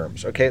computer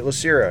terms. Okay,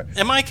 Lucira.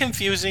 Am I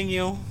confusing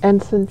you?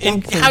 Ensign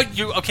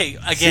Johnson.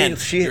 Again,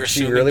 she you're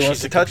assuming really she's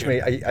wants a to touch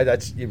computer.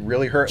 me. It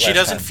really hurt. She last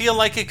doesn't time. feel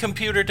like a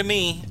computer to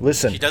me.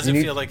 Listen, she doesn't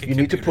feel like a you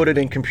computer. need to put it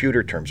in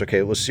computer terms, okay?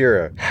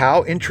 Lucira,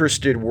 how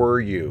interested were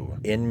you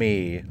in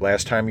me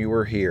last time you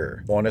were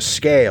here on a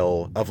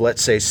scale of,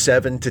 let's say,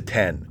 7 to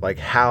 10? Like,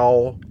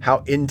 how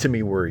into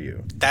me were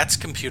you? That's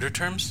computer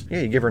terms? Yeah,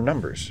 you give her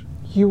numbers.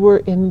 You were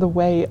in the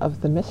way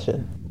of the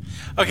mission.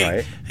 Okay.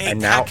 Right. Hey,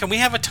 And Pat, now- can we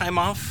have a time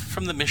off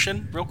from the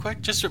mission real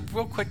quick? Just a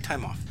real quick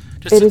time off.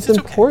 It is it's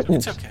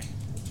important. Okay. It's okay.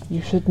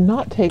 You should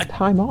not take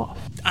time off.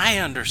 I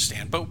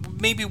understand, but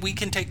maybe we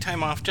can take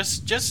time off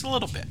just a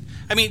little bit.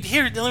 I mean,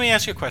 here, let me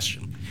ask you a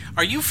question.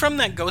 Are you from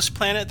that ghost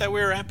planet that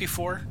we were at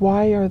before?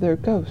 Why are there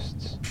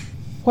ghosts?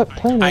 What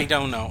planet? I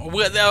don't know.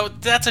 Well,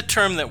 that's a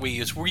term that we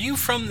use. Were you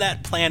from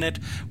that planet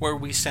where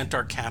we sent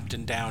our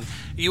captain down?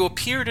 You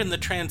appeared in the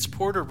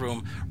transporter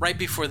room right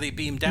before they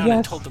beamed down and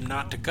Yes. told them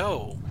not to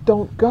go.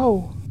 Don't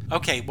go.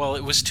 Okay, well,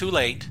 it was too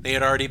late. They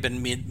had already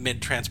been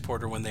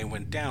mid-transporter when they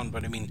went down.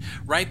 But, I mean,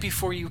 right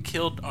before you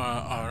killed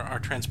our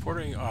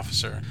transporting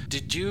officer,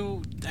 did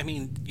you... I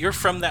mean, you're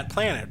from that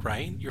planet,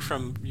 right? You're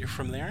from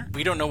there?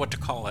 We don't know what to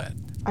call it.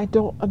 I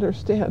don't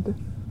understand.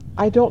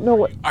 I don't know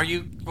what... Are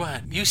you...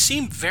 What? You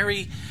seem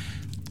very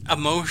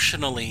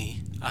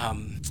emotionally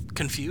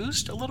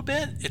confused a little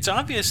bit. It's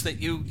obvious that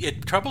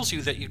it troubles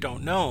you that you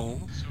don't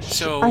know.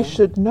 So... I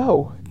should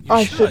know.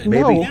 I should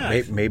Maybe,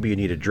 know. maybe you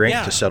need a drink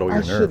to settle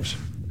your nerves.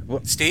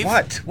 Steve?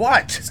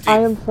 What? Steve, I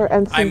am for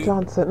Ensign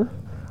Johnson.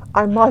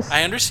 I must.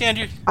 I understand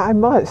you. I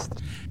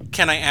must.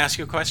 Can I ask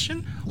you a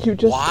question? You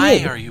just Why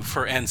did. are you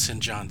for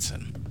Ensign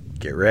Johnson?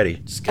 Get ready.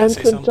 Just gotta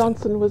say Ensign something.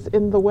 Johnson was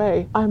in the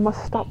way. I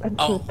must stop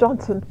Ensign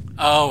Johnson.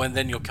 Oh, and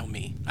then you'll kill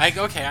me.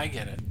 Okay, I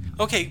get it.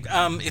 Okay,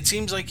 it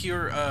seems like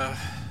you're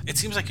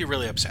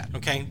really upset.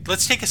 Okay,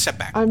 let's take a step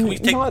back. I'm Can we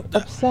take, not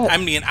upset. I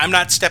mean, I'm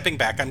not stepping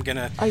back. I'm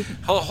gonna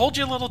hold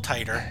you a little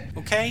tighter.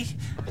 Okay.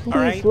 Please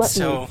All right.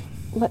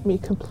 let me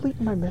complete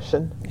my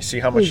mission. You see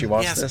how much she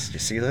wants Yes. this? You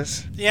see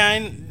this?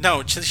 Yeah,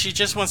 no, she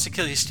just wants to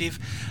kill you, Steve.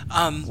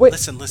 Wait,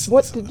 Listen.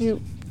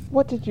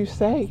 What did you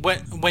say?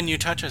 When you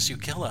touch us, you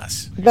kill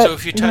us. That- So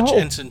if you touch no.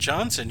 Ensign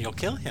Johnson, you'll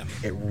kill him.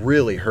 It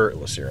really hurt,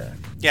 Lucira.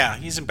 Yeah,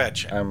 he's in bad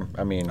shape. I'm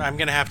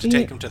gonna have to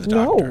take him to the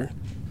doctor. No,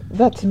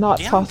 that's not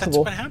Yeah, possible. that's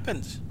what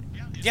happens.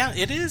 Yeah,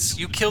 it is.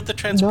 You killed the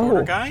transporter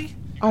No. guy?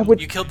 I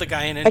would. You killed the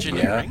guy in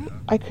engineering?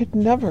 I could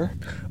never.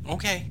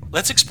 Okay.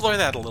 Let's explore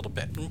that a little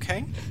bit,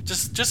 okay?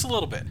 Just a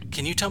little bit.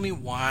 Can you tell me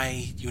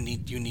why you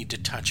need to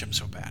touch him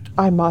so bad?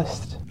 I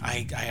must.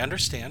 I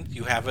understand.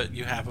 You have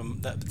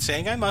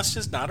saying I must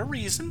is not a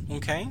reason,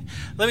 okay?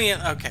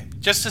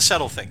 Just to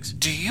settle things.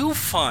 Do you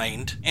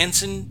find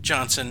Ensign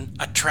Johnson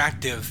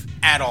attractive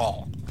at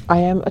all? I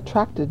am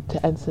attracted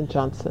to Ensign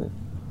Johnson.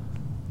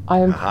 I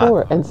am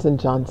for Ensign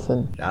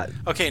Johnson.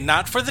 Okay,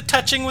 not for the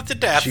touching with the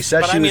death. She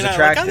said but she I mean, was I like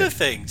attracted. other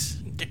things.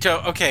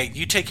 So, okay,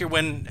 you take your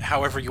win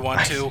however you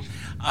want to.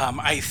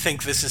 I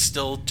think this is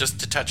still just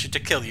to touch you to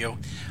kill you.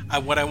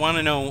 What I want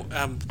to know,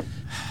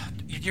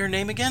 your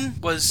name again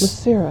was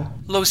Lucira.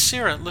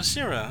 Lucira.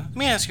 Let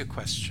me ask you a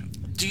question.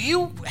 Do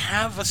you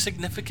have a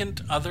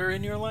significant other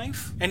in your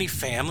life? Any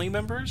family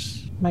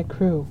members? My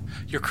crew.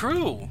 Your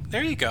crew.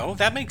 There you go.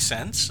 That makes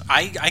sense.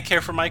 I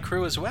care for my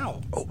crew as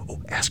well.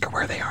 Oh, ask her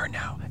where they are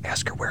now.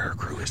 Ask her where her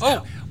crew is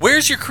now. Oh,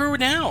 where's your crew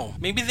now?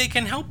 Maybe they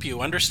can help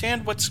you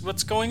understand what's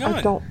going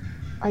on.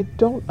 I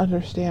don't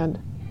understand.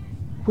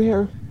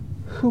 Who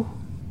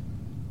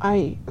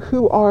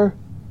are.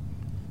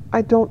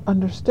 I don't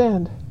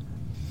understand.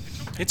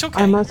 It's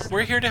okay.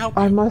 We're here to help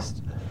you.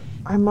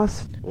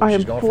 I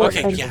am going for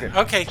Okay, Ensign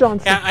okay.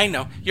 Johnson. Yeah, I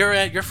know.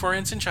 You're for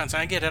Ensign Johnson.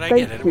 I get it.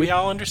 Thank you. We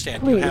all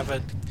understand. Please. You have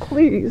a...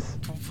 Please.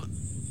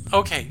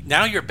 Okay,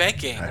 now you're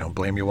begging. I don't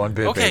blame you one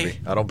bit, Okay. baby.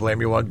 I don't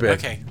blame you one bit.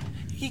 Okay.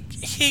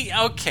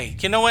 Okay.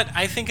 You know what?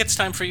 I think it's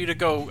time for you to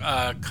go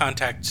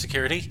contact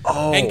security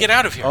and get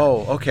out of here.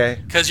 Oh, okay.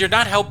 Because you're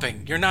not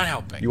helping. You're not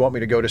helping. You want me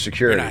to go to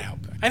security? You're not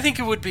helping. I think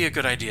it would be a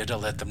good idea to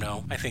let them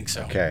know. I think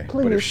so. Okay.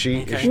 Please. But if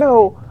she... Okay.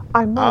 No,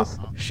 I must.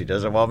 She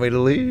doesn't want me to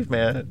leave,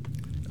 man.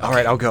 All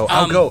right, I'll go.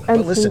 But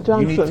Ensign listen,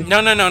 you need Johnson.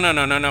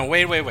 No.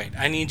 Wait.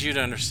 I need you to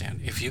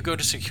understand. If you go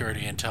to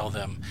security and tell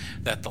them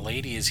that the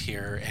lady is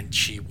here and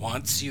she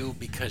wants you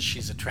because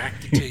she's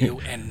attracted to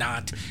you and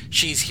not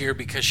she's here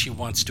because she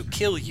wants to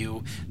kill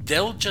you,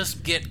 they'll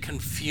just get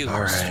confused.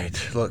 All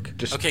right, look,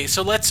 just... Okay,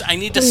 so I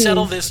need to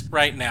settle this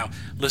right now.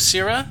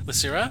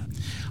 Lucira,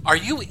 are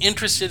you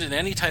interested in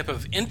any type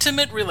of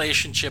intimate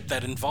relationship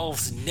that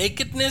involves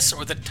nakedness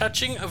or the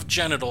touching of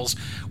genitals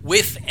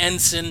with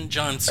Ensign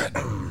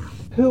Johnson?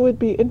 Who would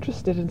be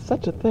interested in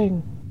such a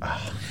thing?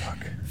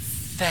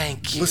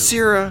 Thank you.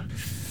 Lucira.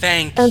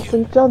 Thank you.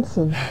 Ensign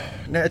Johnson.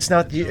 No, it's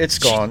not. It's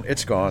gone.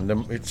 It's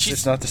gone.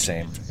 It's not the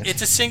same.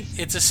 It's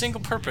a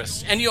single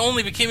purpose, and you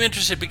only became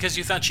interested because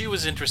you thought she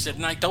was interested,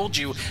 and I told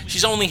you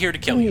she's only here to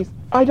kill you. Please.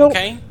 I don't.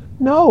 Okay?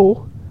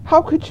 No.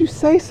 How could you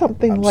say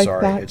something I'm like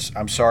sorry. that?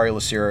 I'm sorry,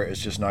 Lucira.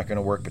 It's just not going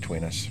to work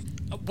between us.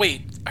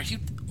 Wait,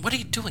 what are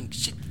you doing?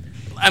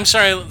 I'm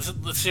sorry,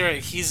 Lucira.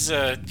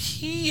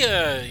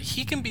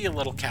 He can be a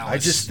little callous. I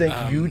just think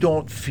you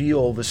don't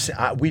feel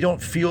we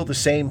don't feel the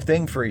same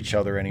thing for each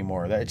other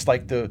anymore. It's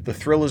like the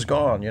thrill is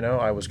gone. You know,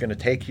 I was going to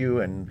take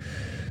you, and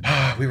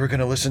we were going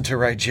to listen to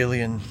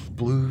Rigelian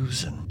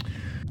blues, and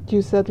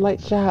You said light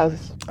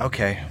jazz.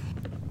 okay.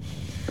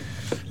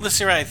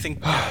 Lucira, I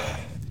think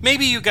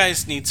maybe you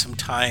guys need some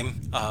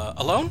time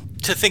alone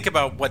to think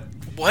about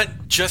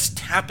what just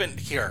happened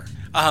here.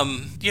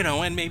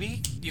 And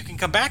maybe you can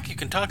come back. You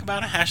can talk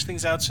about it, hash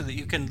things out, so that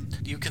you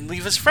can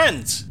leave as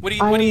friends. What do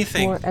you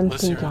think, I am for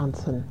Ensign Lucira?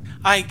 Johnson.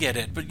 I get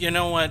it, but you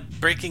know what?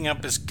 Breaking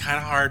up is kind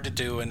of hard to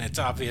do, and it's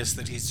obvious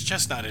that he's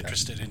just not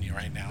interested in you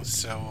right now.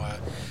 So,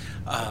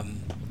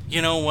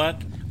 you know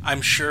what?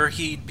 I'm sure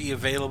he'd be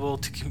available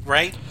to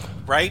right.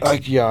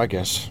 Yeah, I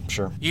guess.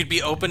 Sure. You'd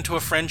be open to a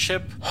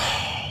friendship.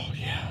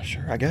 Yeah,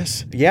 sure, I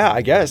guess. Yeah,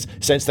 I guess.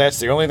 Since that's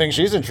the only thing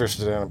she's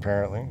interested in,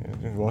 apparently.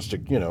 She wants to,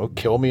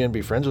 kill me and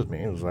be friends with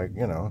me. It was like,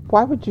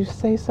 Why would you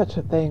say such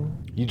a thing?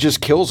 You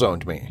just kill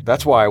zoned me.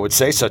 That's why I would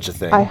say such a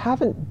thing. I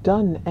haven't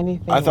done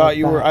anything I thought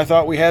like that. I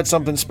thought we had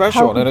something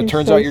special, How and then could it you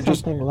turns say out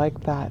something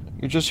like that?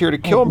 you're just here to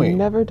kill me. I've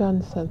never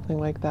done something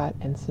like that,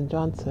 Ensign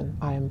Johnson.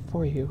 I am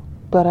for you.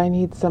 But I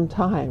need some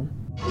time.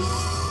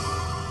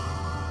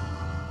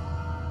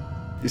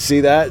 You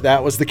see that?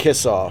 That was the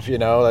kiss off,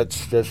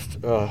 That's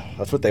just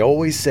that's what they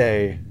always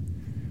say.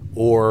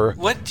 Or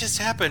what just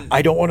happened?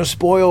 I don't want to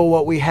spoil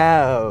what we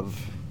have.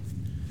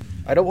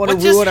 I don't want to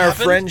ruin our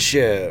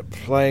friendship.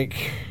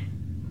 Like,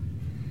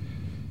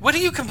 what are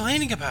you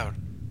complaining about?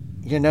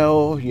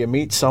 You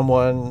meet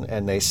someone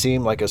and they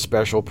seem like a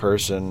special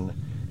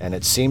person, and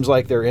it seems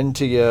like they're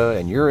into you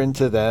and you're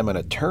into them, and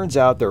it turns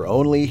out they're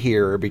only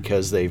here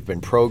because they've been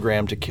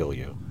programmed to kill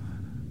you.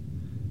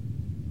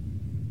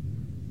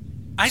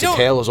 It's a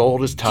tale as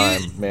old as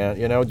time, man.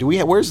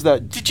 Where's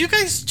that? Did you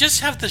guys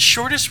just have the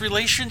shortest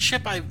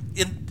relationship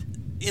in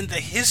the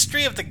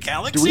history of the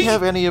galaxy? Do we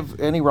have any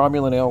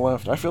Romulan ale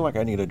left? I feel like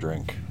I need a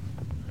drink.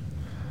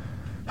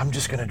 I'm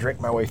just gonna drink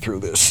my way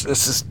through this.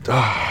 This is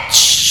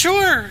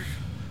sure.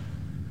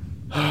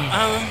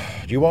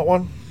 Do you want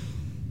one?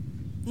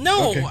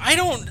 No, okay. I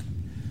don't.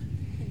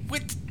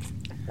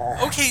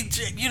 Okay,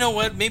 you know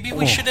what? Maybe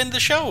we should end the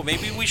show.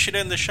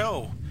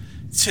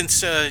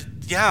 Since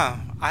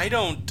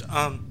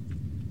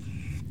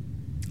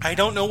I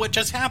don't know what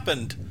just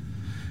happened.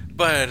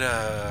 But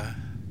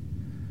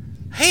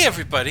hey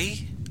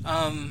everybody.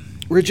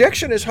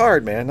 Rejection is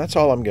hard, man. That's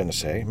all I'm gonna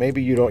say.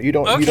 Maybe you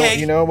don't. Okay.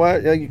 You know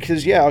what?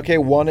 Because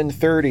 1 in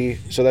 30,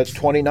 so that's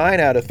 29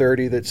 out of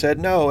 30 that said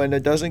no, and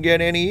it doesn't get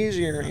any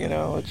easier.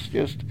 It's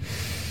just.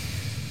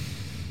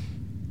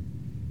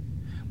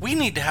 We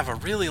need to have a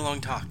really long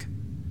talk.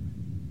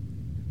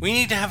 We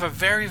need to have a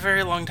very,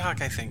 very long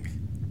talk, I think.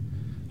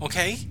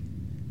 Okay?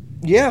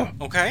 Yeah.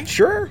 Okay?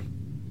 Sure.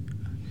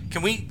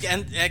 Can we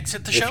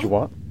exit the show? If you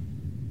want.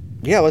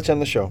 Yeah, let's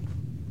end the show.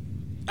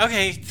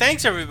 Okay,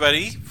 thanks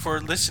everybody for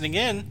listening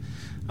in.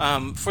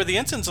 For the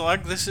Ensign's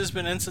Log, this has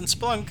been Ensign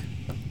Splunk.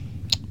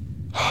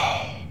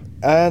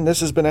 And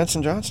this has been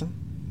Ensign Johnson.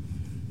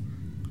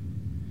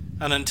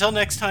 And until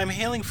next time,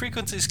 hailing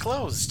frequencies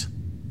closed.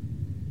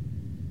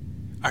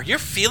 Are your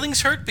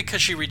feelings hurt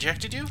because she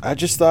rejected you? I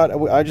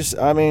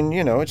mean,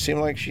 it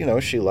seemed like, she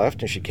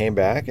left and she came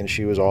back and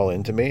she was all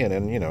into me. And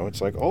then,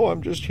 it's like, oh,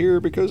 I'm just here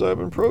because I've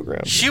been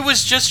programmed. She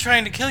was just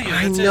trying to kill you.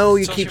 I know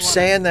you keep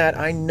saying that.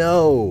 I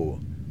know.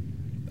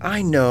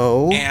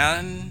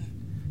 And,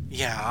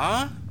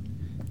 yeah,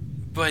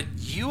 but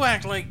you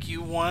act like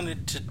you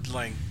wanted to,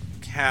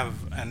 have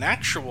an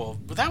actual...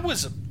 That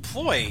was a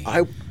ploy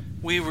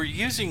we were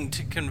using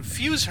to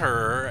confuse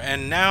her,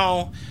 and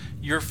now...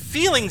 Your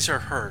feelings are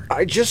hurt.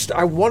 I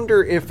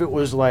wonder if it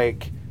was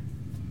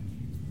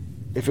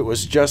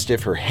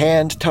if her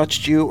hand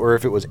touched you or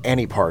if it was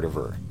any part of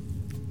her.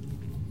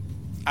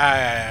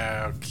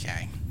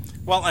 Okay.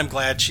 Well, I'm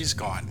glad she's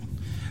gone.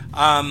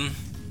 I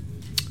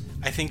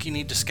think you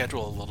need to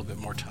schedule a little bit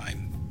more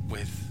time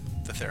with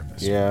the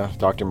therapist. Yeah,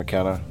 Dr.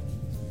 McKenna.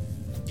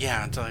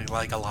 Yeah, it's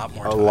like a lot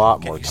more time. A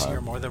lot more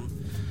time.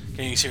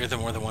 Can you see her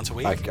more than once a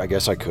week? I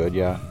guess I could,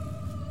 yeah.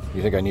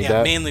 You think I need that?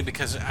 Yeah, mainly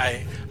because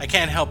I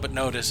can't help but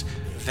notice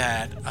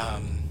that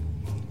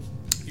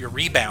your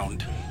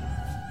rebound,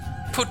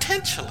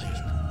 potentially,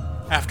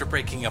 after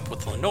breaking up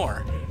with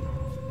Lenore,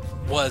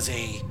 was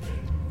a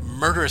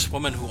murderous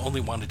woman who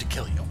only wanted to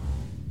kill you.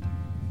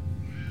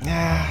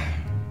 Yeah.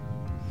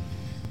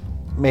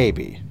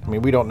 Maybe. I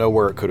mean, we don't know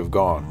where it could have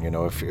gone,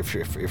 if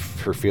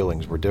her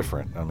feelings were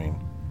different. I mean...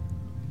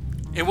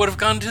 It would have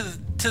gone to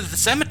the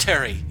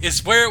cemetery,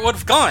 is where it would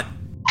have gone.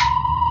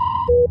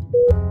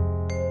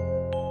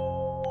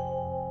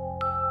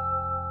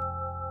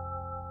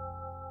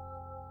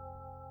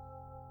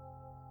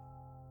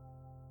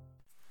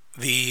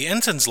 The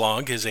Ensign's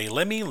Log is a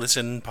Lemmy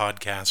Listen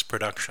podcast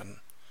production,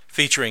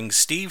 featuring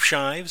Steve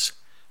Shives,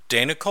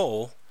 Dana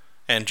Cole,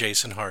 and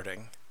Jason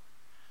Harding.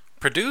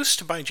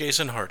 Produced by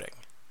Jason Harding.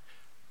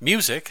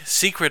 Music,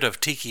 Secret of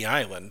Tiki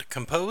Island,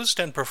 composed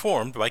and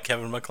performed by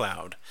Kevin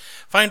MacLeod.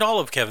 Find all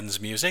of Kevin's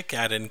music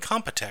at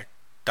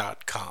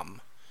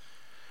incompetech.com.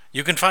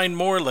 You can find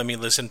more Lemmy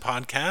Listen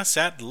podcasts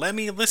at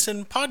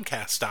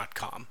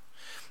lemmylistenpodcast.com.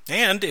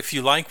 And if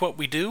you like what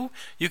we do,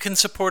 you can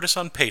support us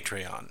on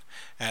Patreon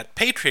at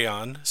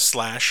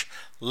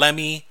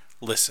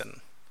patreon.com/LemmyListen.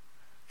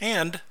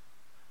 And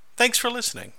thanks for listening.